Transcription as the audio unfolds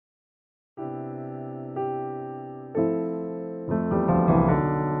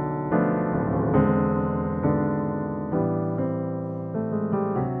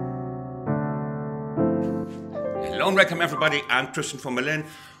Warm welcome everybody, I'm Christian from Berlin.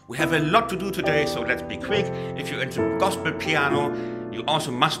 We have a lot to do today, so let's be quick. If you're into gospel piano, you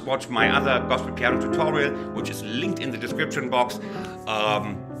also must watch my other gospel piano tutorial, which is linked in the description box.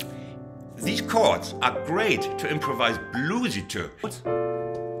 These chords are great to improvise bluesy to.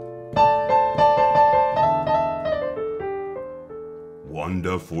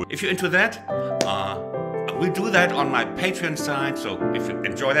 Wonderful. If you're into that, we'll do that on my Patreon site, so if you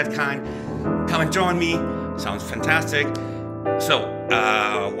enjoy that kind, come and join me. Sounds fantastic. So,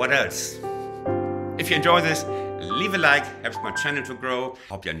 what else? If you enjoy this, leave a like, helps my channel to grow.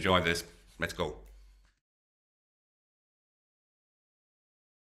 Hope you enjoy this. Let's go.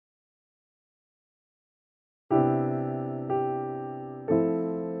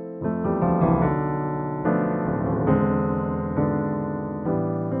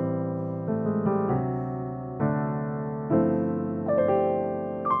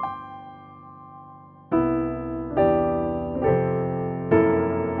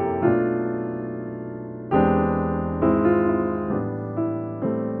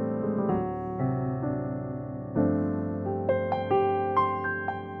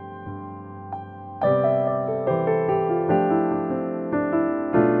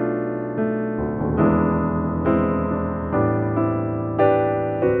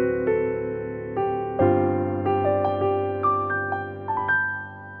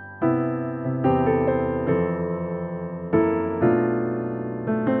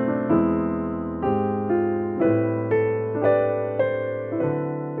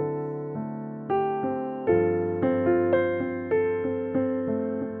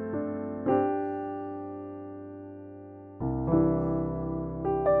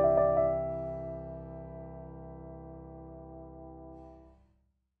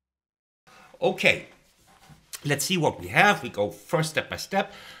 Okay, let's see what we have. We go first step by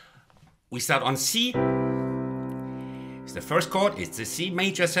step. We start on C. It's the first chord, it's the C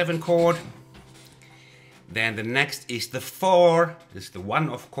major 7 chord. Then the next is the 4, this is the 1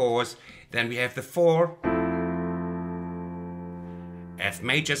 of course. Then we have the 4, F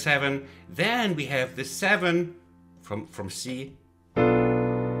major 7. Then we have the 7 from C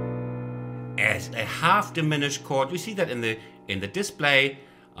as a half diminished chord. You see that in the display.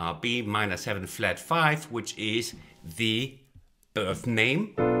 B minor 7 flat 5, which is the birth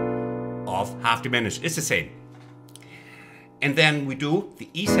name of half diminished. It's the same. And then we do the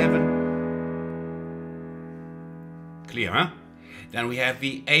E7. Clear, huh? Then we have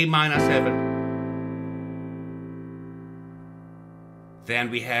the A minor 7. Then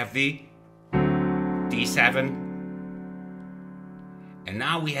we have the D7. And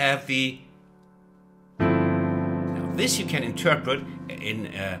now we have the... This you can interpret in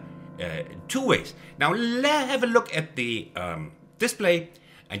two ways. Now have a look at the display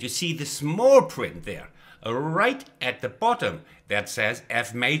and you see the small print there right at the bottom that says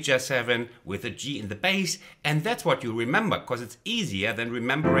F major 7 with a G in the bass, and that's what you remember because it's easier than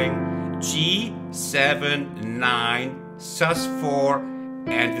remembering G, 7, 9, sus4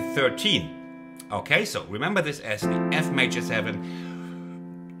 and the 13. Okay, so remember this as the F major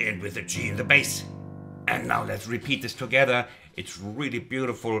 7 and with a G in the bass. And now let's repeat this together. It's really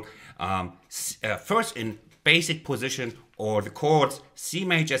beautiful. First in basic position or the chords C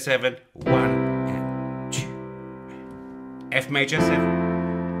major 7, 1 and 2. F major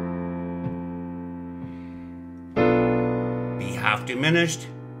 7. B half diminished.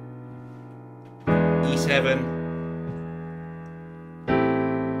 E7.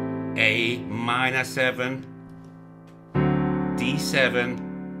 A minor 7. D7.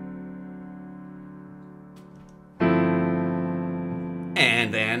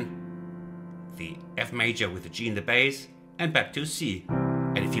 And then the F major with the G in the bass and back to C.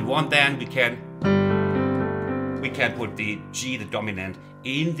 And if you want, then we can put the G, the dominant,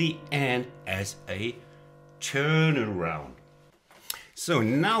 in the end as a turnaround. So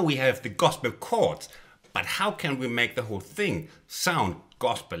now we have the gospel chords, but how can we make the whole thing sound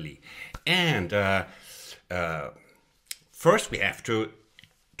gospel-y? And first we have to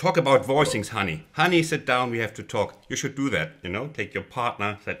talk about voicings, honey. Honey, sit down, we have to talk. You should do that, you know, take your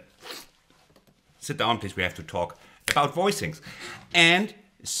partner, sit down please, we have to talk about voicings. And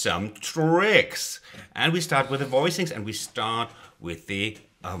some tricks. And we start with the voicings and we start with the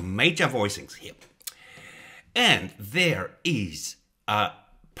major voicings here. And there is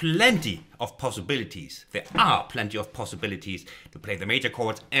plenty of possibilities. There are plenty of possibilities to play the major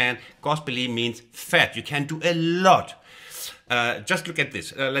chords, and gospel-y means fat. You can do a lot. Just look at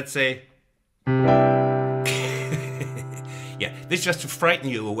this. Let's say, yeah, this is just to frighten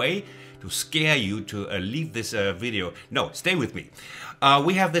you away, to scare you to leave this video. No, stay with me.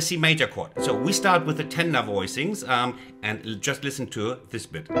 We have the C major chord. So we start with the tender voicings and just listen to this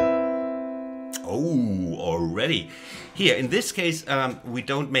bit. Oh, already. Here, in this case, we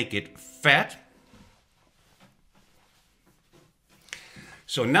don't make it fat.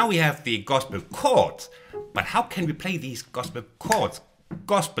 So now we have the gospel chords. But how can we play these gospel chords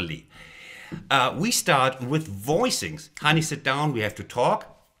gospelly? We start with voicings. Honey, sit down, we have to talk.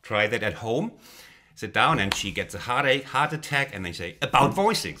 Try that at home. Sit down and she gets a heart attack, and they say, about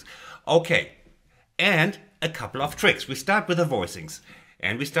voicings. Okay, and a couple of tricks. We start with the voicings.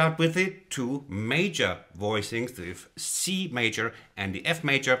 And we start with the two major voicings, the C major and the F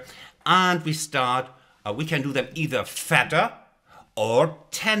major. And we start, we can do them either fatter or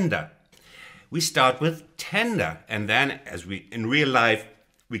tender. We start with tender, and then, as we in real life,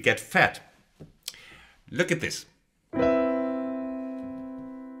 we get fat. Look at this.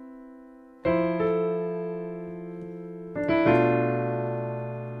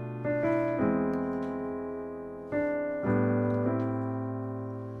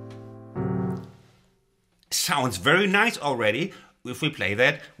 Sounds very nice already if we play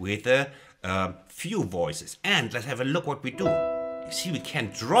that with a few voices. And let's have a look what we do. You see, we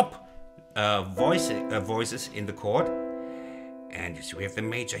can drop voices in the chord, and you see we have the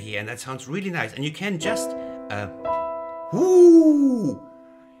major here, and that sounds really nice. And you can just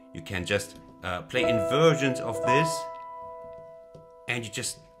you can just play inversions of this, and you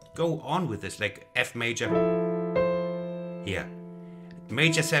just go on with this, like F major here.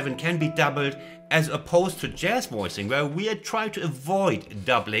 Major 7 can be doubled, as opposed to jazz voicing, where we are trying to avoid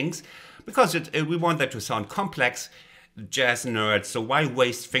doublings because we want that to sound complex. Jazz nerds, so why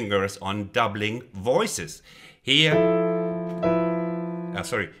waste fingers on doubling voices? Here,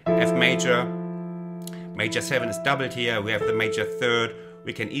 F major, major 7 is doubled here, we have the major 3rd,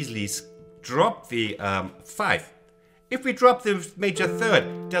 we can easily drop the 5. If we drop the major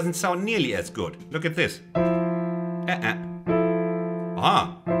 3rd, it doesn't sound nearly as good. Look at this.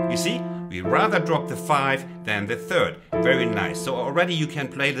 You see, we rather drop the 5 than the 3rd. Very nice. So already you can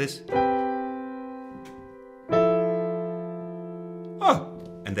play this.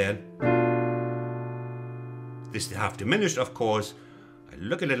 And then this is half diminished, of course. I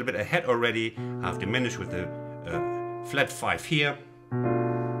look a little bit ahead already. Half diminished with the flat 5 here.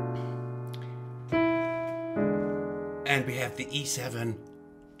 And we have the E7,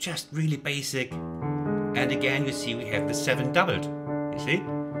 just really basic. And again, you see we have the 7 doubled. You see?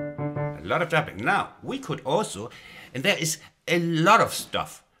 A lot of doubling. Now, we could also, and there is a lot of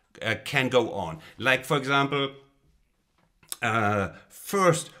stuff can go on. Like, for example,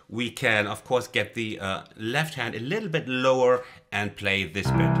 first we can, of course, get the left hand a little bit lower and play this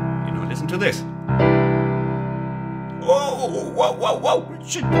bit. You know, listen to this. Oh, whoa, whoa, whoa,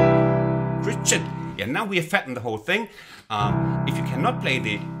 Richard. Richard. Yeah, now we have fattened the whole thing. If you cannot play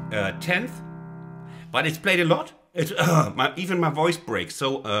the 10th, but it's played a lot, it's, even my voice breaks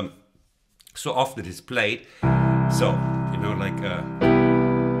so so often it is played. So, you know, like,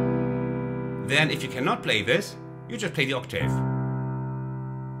 then if you cannot play this, you just play the octave.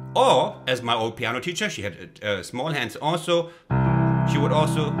 Or, as my old piano teacher, she had small hands also, she would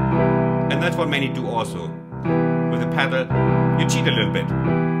also, and that's what many do also, with a pedal, you cheat a little bit.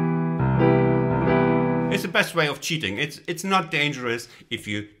 It's the best way of cheating. It's not dangerous if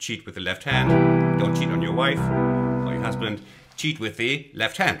you cheat with the left hand. Don't cheat on your wife or your husband. Cheat with the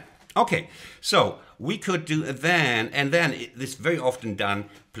left hand. Okay, so we could do then, and then this is very often done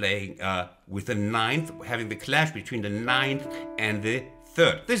playing with the 9th, having the clash between the 9th and the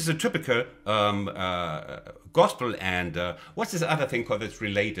 3rd. This is a typical gospel and what's this other thing called that's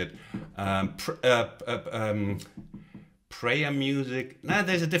related? Prayer music. Nah,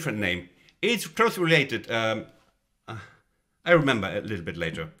 there's a different name. It's closely related. I remember a little bit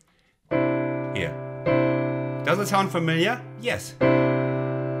later. Here. Does it sound familiar? Yes.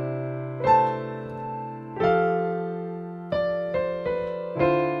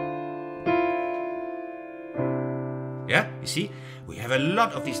 Yeah, you see? We have a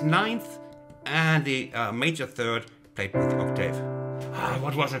lot of these 9th and the major 3rd played with the octave.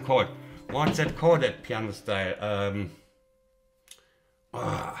 What was it called? What's that called, that piano style?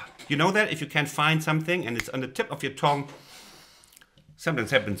 You know that if you can't find something and it's on the tip of your tongue,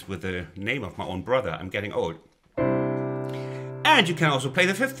 sometimes happens with the name of my own brother. I'm getting old. And you can also play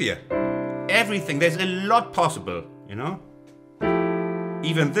the 5th here. Everything, there's a lot possible, you know?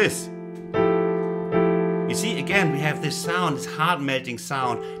 Even this. You see, again, we have this sound, this heart-melting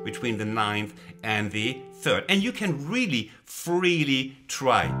sound between the 9th and the 3rd. And you can really freely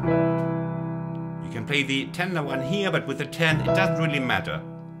try. You can play the tender one here, but with the 10th, it doesn't really matter.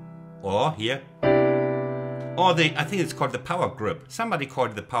 or here, or I think it's called the power grip. Somebody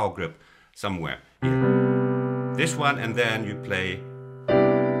called it the power grip somewhere. Here. This one, and then you play.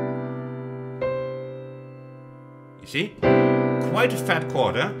 You see? Quite a fat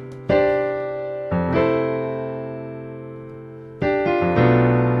chord, huh?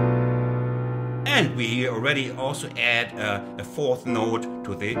 And we already also add a fourth note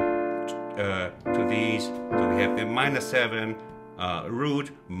to these. So we have the minor 7,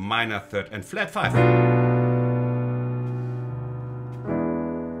 root, minor 3rd, and flat 5.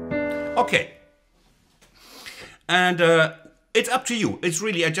 Okay. And it's up to you. It's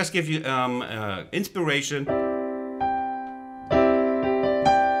really, I just give you inspiration.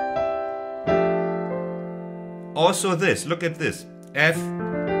 Also this, look at this. F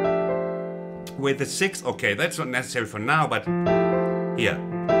with the 6. Okay, that's not necessary for now, but here.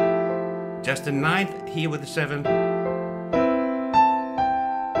 Just the 9th here with the 7.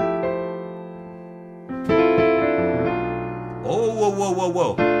 Oh, whoa, whoa, whoa,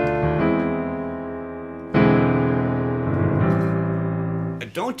 whoa.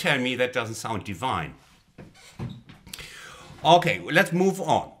 Don't tell me that doesn't sound divine. Okay, let's move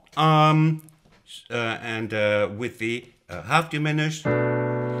on. With the half diminished, you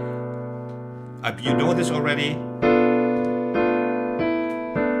know this already.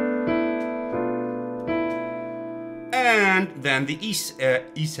 And then the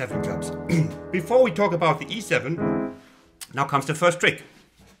E7 comes. Before we talk about the E7, now comes the first trick.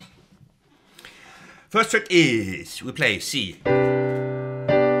 First trick is we play C.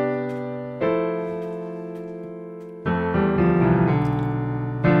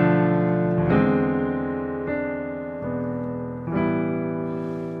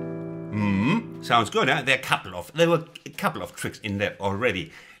 Sounds good, huh? There were a couple of tricks in there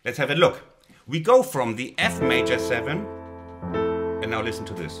already. Let's have a look. We go from the F major 7, and now listen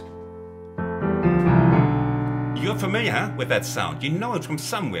to this. You're familiar with that sound. You know it from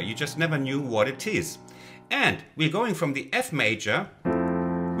somewhere. You just never knew what it is. And we're going from the F major.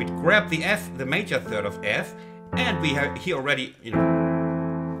 We grab the F, the major 3rd of F, and we are here already. You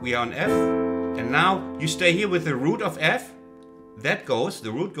know, we are on F, and now you stay here with the root of F. That goes.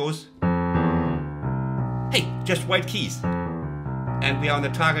 The root goes. Hey, just white keys. And we are on the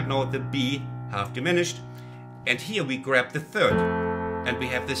target note, the B, half diminished. And here we grab the 3rd. And we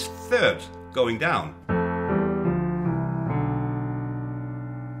have this 3rd going down.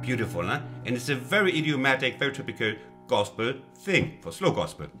 Beautiful, huh? And it's a very idiomatic, very typical gospel thing for slow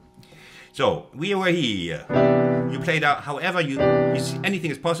gospel. So, we were here. You played out however you see anything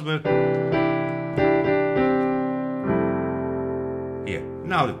is possible. Here.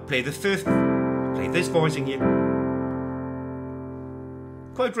 Now play the 5th. Play this voicing here.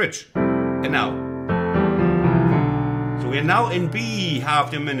 Quite rich. And now. So we're now in B,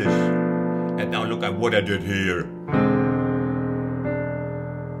 half diminished. And now look at what I did here.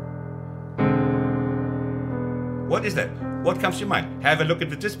 What is that? What comes to your mind? Have a look at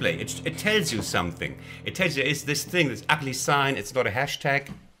the display. It tells you something. It tells you it's this thing, this ugly sign. It's not a hashtag.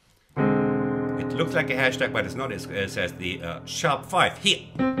 It looks like a hashtag, but it's not. It says the sharp 5. Here,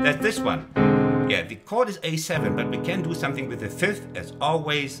 that's this one. Yeah, the chord is A7, but we can do something with the 5th as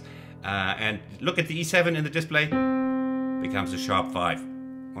always. And look at the E7 in the display. Becomes a sharp 5.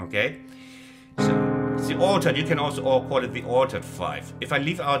 Okay? So it's the altered. You can also call it the altered 5. If I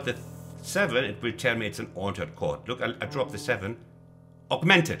leave out the 7, it will tell me it's an altered chord. Look, I dropped the 7.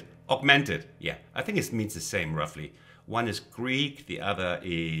 Augmented. Augmented. Yeah, I think it means the same roughly. One is Greek, the other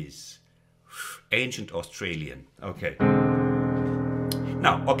is ancient Australian. Okay.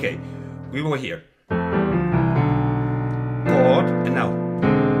 Now, okay. We were here. Chord, and now.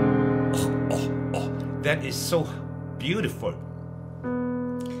 Oh, that is so beautiful.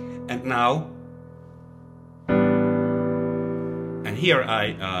 And now. And here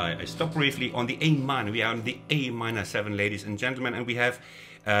I stop briefly on the A minor. We are on the A minor 7, ladies and gentlemen, and we have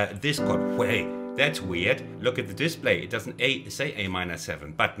this chord. Wait, that's weird. Look at the display. It doesn't say A minor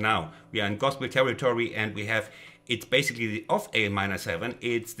 7, but now we are in gospel territory, and we have. It's basically the of A minor 7.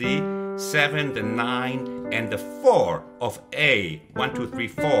 It's the 7, the 9, and the 4 of A. 1, 2, 3,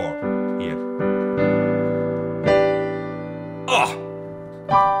 4. Here. Oh!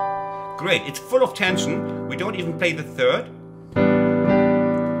 Great. It's full of tension. We don't even play the 3rd.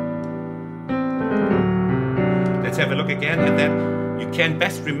 Let's have a look again. And then you can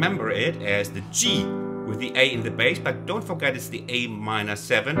best remember it as the G with the A in the bass. But don't forget it's the A minor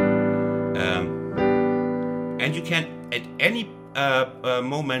 7. And you can, at any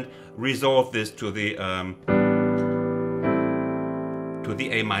moment, resolve this to the A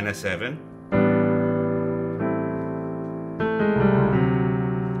minor 7.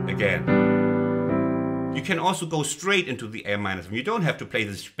 again. You can also go straight into the A minor 7. You don't have to play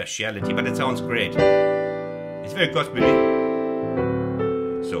the speciality, but it sounds great. It's very gospel-y.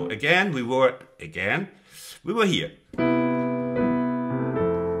 So again, we were here.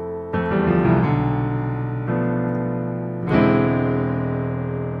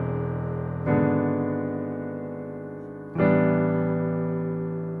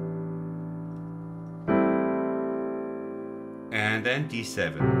 And then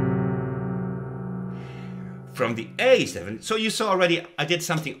D7. From the A7, so you saw already I did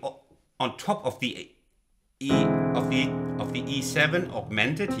something on top of the E7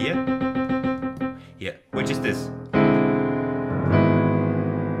 augmented here, which is this.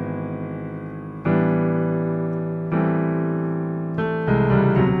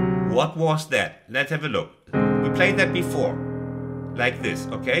 What was that? Let's have a look. We played that before, like this.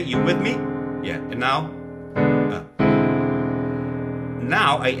 Okay, you with me? Yeah. And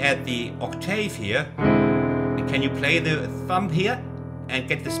now I add the octave here. And can you play the thumb here and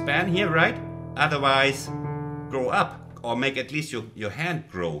get the span here, right? Otherwise, grow up or make at least your hand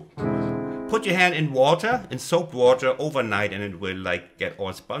grow. Put your hand in water, in soaped water overnight, and it will like get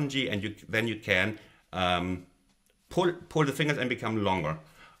all spongy, and then you can pull the fingers and become longer.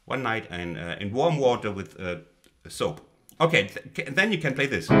 One night in warm water with soap. Okay, then you can play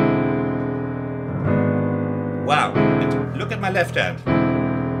this. Wow, and look at my left hand.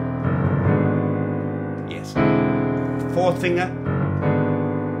 Yes, fourth finger,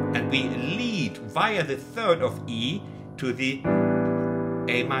 and we lead via the third of E to the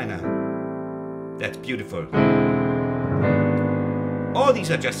A minor. That's beautiful. All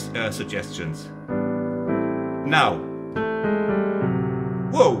these are just suggestions. Now,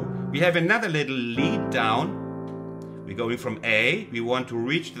 whoa, we have another little lead down. We're going from A, we want to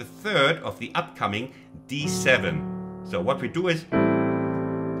reach the third of the upcoming D7. So what we do is,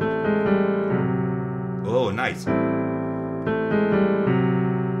 oh, nice.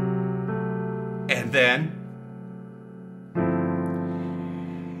 And then,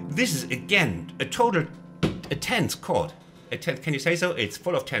 this is again a tense chord. Can you say so? It's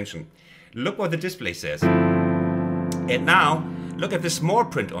full of tension. Look what the display says. And now, look at the small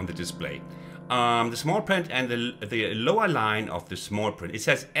print on the display. The small print and the lower line of the small print, it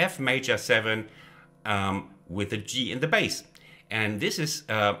says F major 7 with a G in the bass. And this is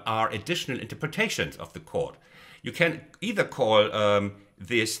our additional interpretations of the chord. You can either call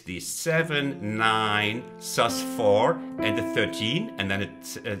this the 7, 9, sus4 and the 13, and then it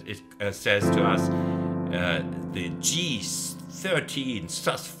says to us the G 13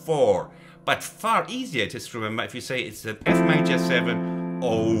 sus4. But far easier it is to remember if you say it's an F major 7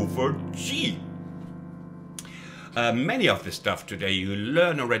 over G. Many of the stuff today you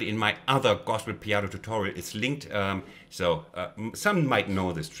learn already in my other gospel piano tutorial. It's linked, so some might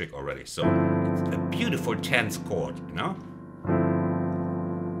know this trick already. So it's a beautiful tense chord, you know.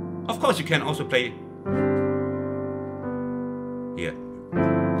 Of course, you can also play here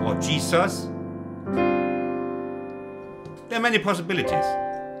or G sus. There are many possibilities.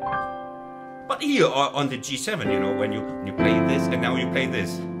 But here on the G7, you know, when you play this and now you play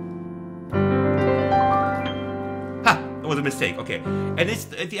this. That was a mistake. Okay, and it's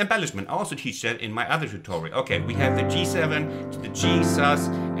the embellishment. I also teach that in my other tutorial. Okay, we have the G7, the G sus,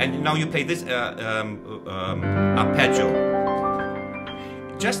 and now you play this arpeggio.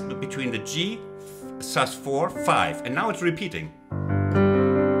 Just between the G, sus4, 5, and now it's repeating.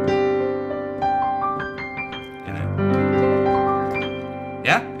 And then,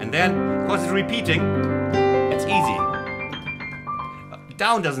 yeah, and then because it's repeating, it's easy.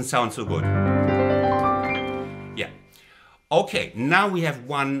 Down doesn't sound so good. Okay, now we have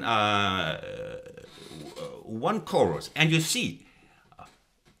one chorus, and you see,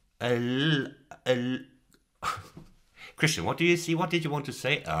 Christian, what do you see? What did you want to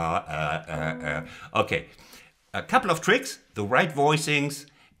say? Okay, a couple of tricks, the right voicings,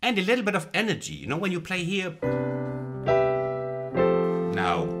 and a little bit of energy. You know, when you play here,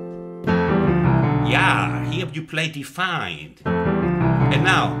 now, yeah, here you play defined, and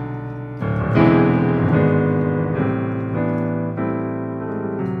now.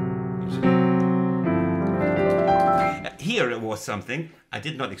 Here it was something I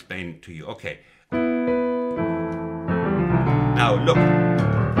did not explain to you. Okay. Now look.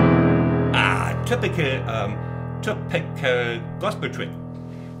 Typical gospel trick.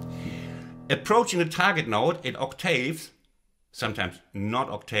 Approaching the target note in octaves, sometimes not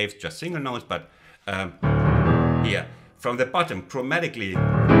octaves, just single notes, but here from the bottom chromatically.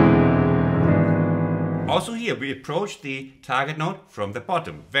 Also here we approach the target note from the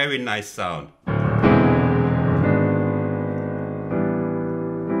bottom. Very nice sound.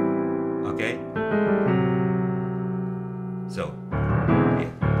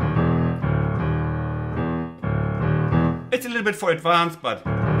 little bit for advanced, but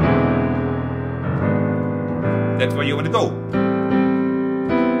that's where you want to go.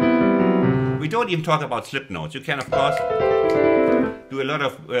 We don't even talk about slip notes. You can, of course, do a lot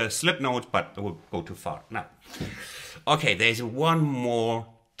of slip notes, but it will go too far. Now, okay, there's one more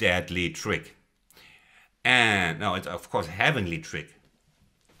deadly trick. And now it's, of course, a heavenly trick.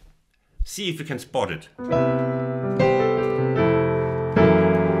 See if you can spot it.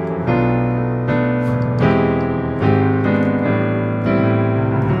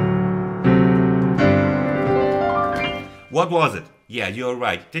 What was it? Yeah, you're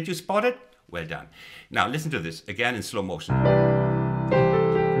right. Did you spot it? Well done. Now listen to this again in slow motion.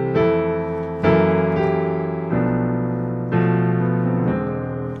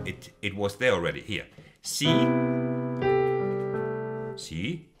 It was there already. Here. C.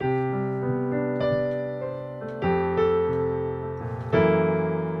 C.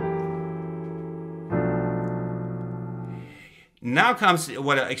 Now comes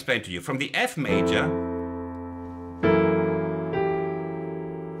what I explained to you. From the F major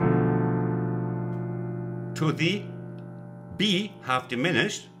to the B half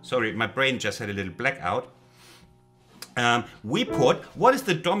diminished. Sorry, my brain just had a little blackout. We put, what is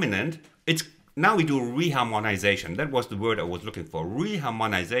the dominant? It's now we do reharmonization. That was the word I was looking for,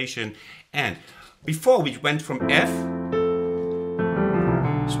 reharmonization. And before we went from F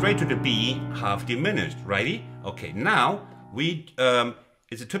straight to the B half diminished, righty? Okay, now we,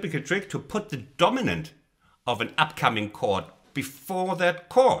 it's a typical trick to put the dominant of an upcoming chord before that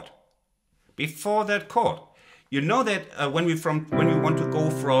chord. Before that chord. You know that when we want to go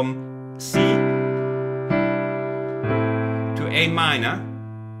from C to A minor,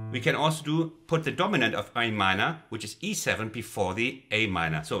 we can also put the dominant of A minor, which is E7, before the A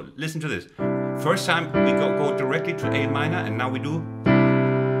minor. So listen to this. First time we go directly to A minor, and now we do,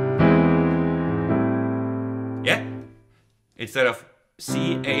 yeah? Instead of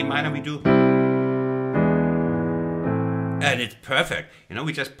C, A minor, we do, and it's perfect. You know,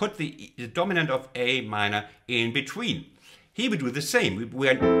 we just put the dominant of A minor in between. Here we do the same.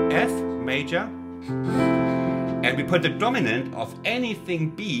 We're in F major, and we put the dominant of anything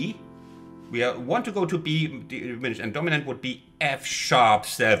B. We want to go to B diminished, and dominant would be F sharp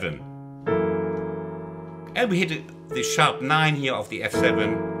 7. And we hit the sharp 9 here of the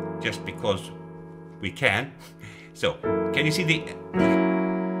F7 just because we can. So, can you see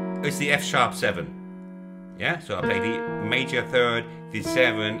it's the F sharp 7. Yeah, so I play the major third, the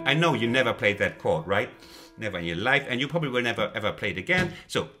 7. I know you never played that chord, right? Never in your life, and you probably will never ever play it again.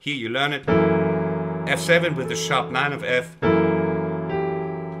 So here you learn it. F7 with the sharp 9 of F.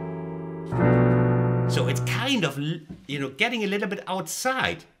 So it's kind of, you know, getting a little bit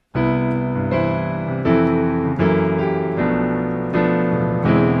outside.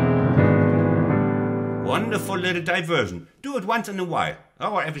 Wonderful little diversion. Do it once in a while,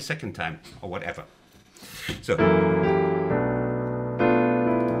 or every second time, or whatever. So,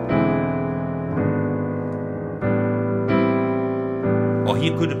 or he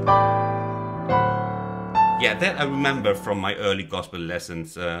could, yeah, that I remember from my early gospel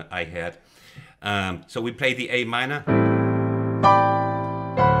lessons I had. So we play the A minor,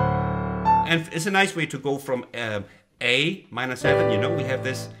 and it's a nice way to go from A minor 7. You know, we have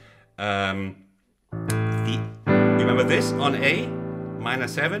this. Remember this on A minor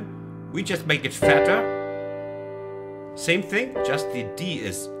 7? We just make it fatter. Same thing, just the D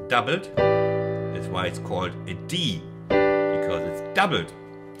is doubled. That's why it's called a D, because it's doubled.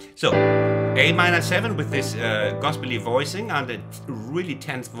 So, A minor 7 with this gospelly voicing and a really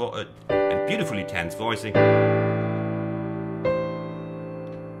tense, and beautifully tense voicing.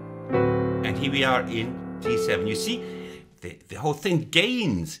 And here we are in G7. You see, the whole thing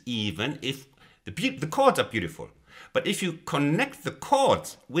gains even if the chords are beautiful. But if you connect the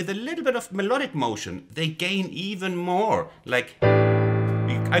chords with a little bit of melodic motion, they gain even more. Like,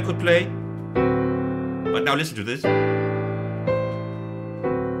 I could play, but now listen to this.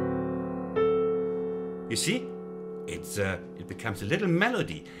 You see, it becomes a little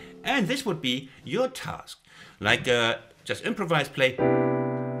melody. And this would be your task. Like, just improvise, play.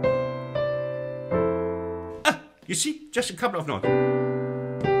 You see, just a couple of notes.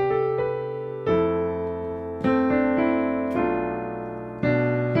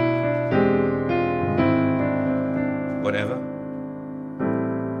 Whatever.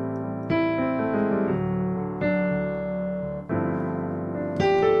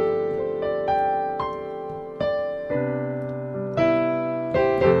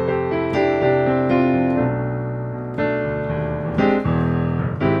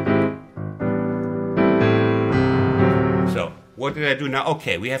 So, what did I do now?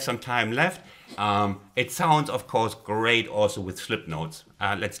 Okay, we have some time left. It sounds, of course, great also with slip notes.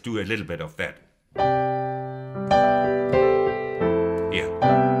 Let's do a little bit of that. Yeah.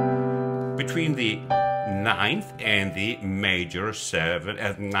 Between the ninth and the major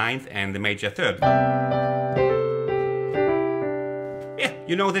ninth and the major third. Yeah,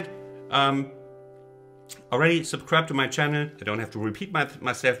 you know that. Already subscribe to my channel. I don't have to repeat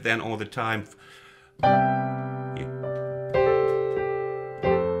myself then all the time. Yeah.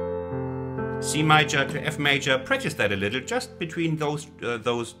 C major to F major. Practice that a little, just between those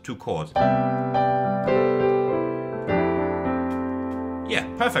two chords. Yeah,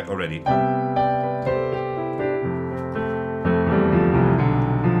 perfect already.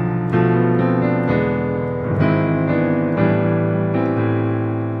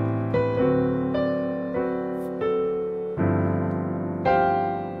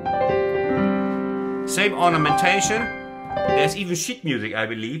 Same ornamentation. There's even sheet music, I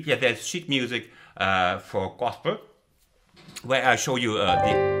believe. Yeah, there's sheet music for gospel, where I show you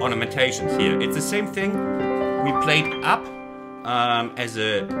the ornamentations here. It's the same thing. We played up as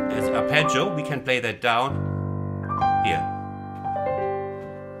arpeggio. We can play that down here.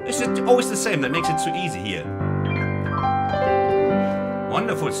 It's just always the same. That makes it so easy here.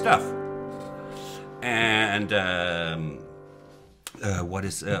 Wonderful stuff. And what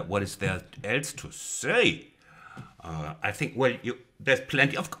is there else to say? I think, well, there's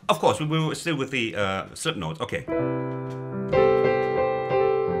plenty. Of course, we will still with the slip notes. Okay.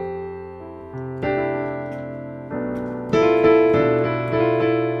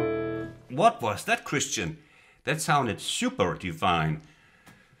 What was that, Christian? That sounded super divine.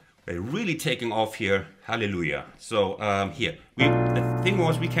 We're really taking off here. Hallelujah. So here, the thing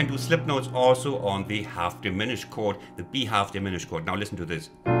was, we can do slip notes also on the half diminished chord, the B half diminished chord. Now listen to this.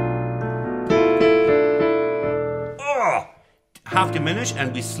 Oh, half diminished,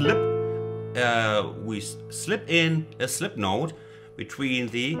 and we slip in a slip note between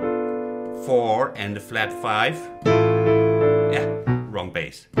the 4 and the flat 5. Yeah, wrong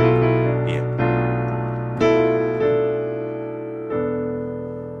bass. Here.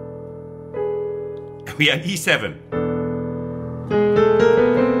 We are E7.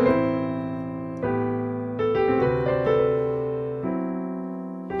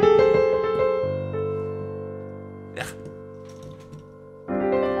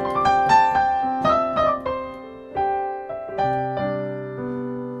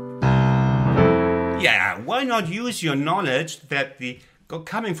 Yeah, why not use your knowledge that the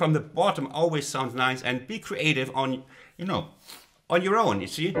coming from the bottom always sounds nice, and be creative on, on your own, you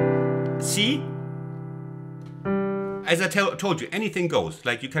see? See? As I told you, anything goes.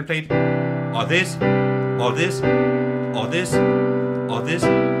 Like you can play it or this, or this, or this, or this.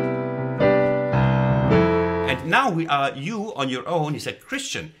 And now we are you on your own. You said,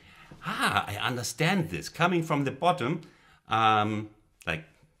 Christian, I understand this. Coming from the bottom, like,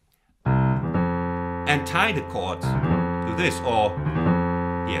 and tie the chords to this, or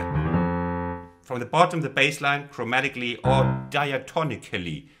here. From the bottom, the bass line, chromatically or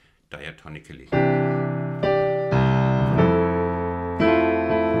diatonically.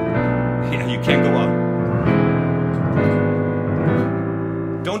 Yeah, you can go on.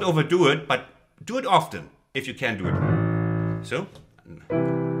 Don't overdo it, but do it often if you can do it. So.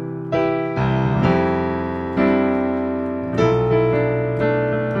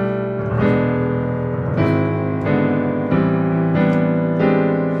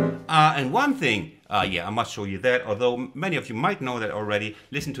 And one thing, yeah, I must show you that, although many of you might know that already.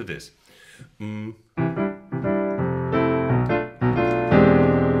 Listen to this.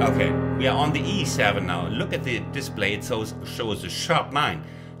 Okay, we are on the E7 now. Look at the display. It shows the sharp 9,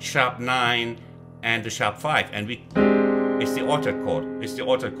 and the sharp 5, and it's the altered chord. It's the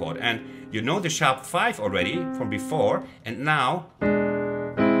altered chord, and you know the sharp 5 already from before. And now,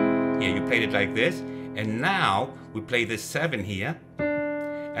 here you played it like this, and now we play this 7 here,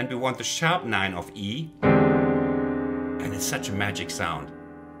 and we want the sharp 9 of E, and it's such a magic sound.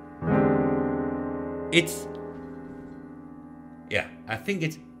 Yeah, I think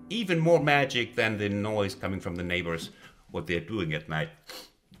it's even more magic than the noise coming from the neighbors, what they're doing at night.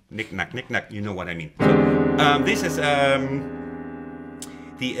 Knick knack, you know what I mean. So, this is the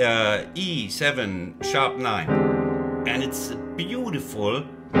E7 sharp 9, and it's a beautiful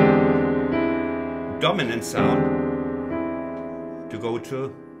dominant sound to go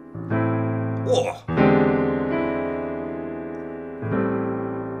to. Oh.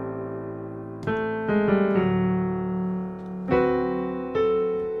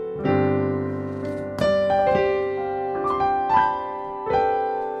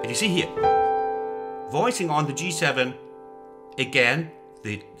 You see here, voicing on the G7 again,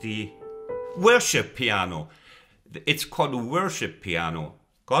 the worship piano. It's called worship piano,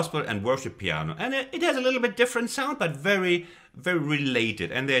 gospel and worship piano, and it has a little bit different sound, but very, very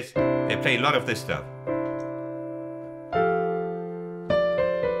related. And they play a lot of this stuff.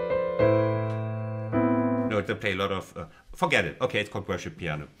 No, they play a lot of. Forget it. Okay, it's called worship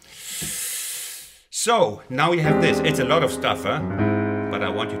piano. So now you have this. It's a lot of stuff, huh? But I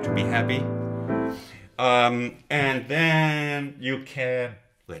want you to be happy. And then you can.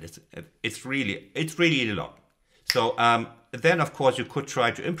 Wait, it's really a lot. So then, of course, you could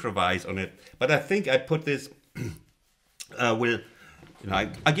try to improvise on it. But I think I put this.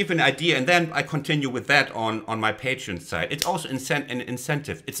 I give an idea, and then I continue with that on my Patreon site. It's also an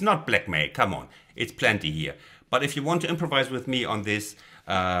incentive. It's not blackmail. Come on, it's plenty here. But if you want to improvise with me on this,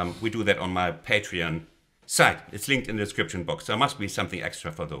 we do that on my Patreon site. It's linked in the description box. There must be something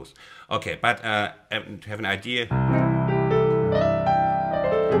extra for those. Okay, but to have an idea.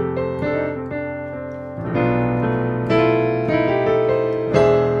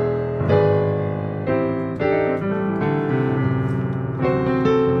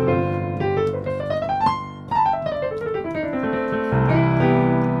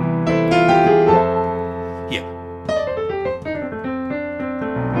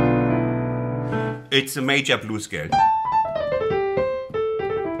 It's a major blues scale.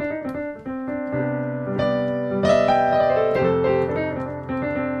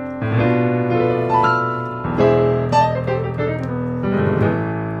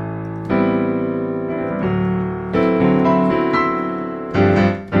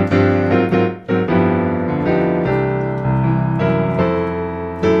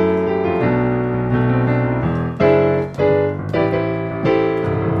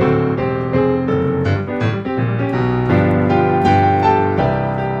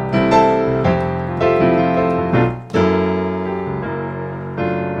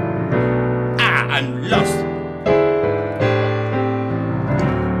 I'm lost.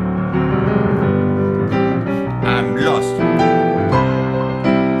 I'm lost.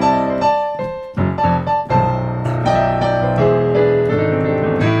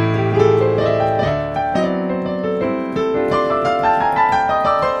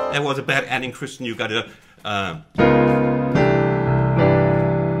 That was a bad ending, Christian. You gotta.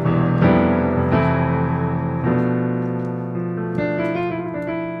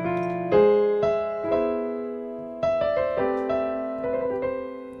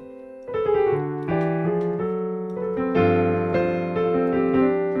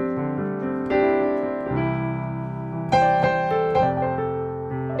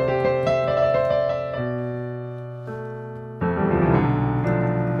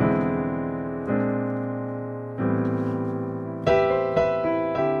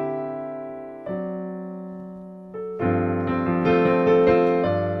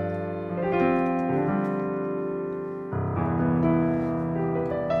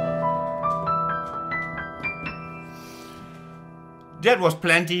 That was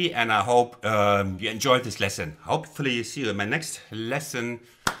plenty, and I hope you enjoyed this lesson. Hopefully see you in my next lesson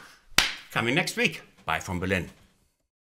coming next week. Bye from Berlin.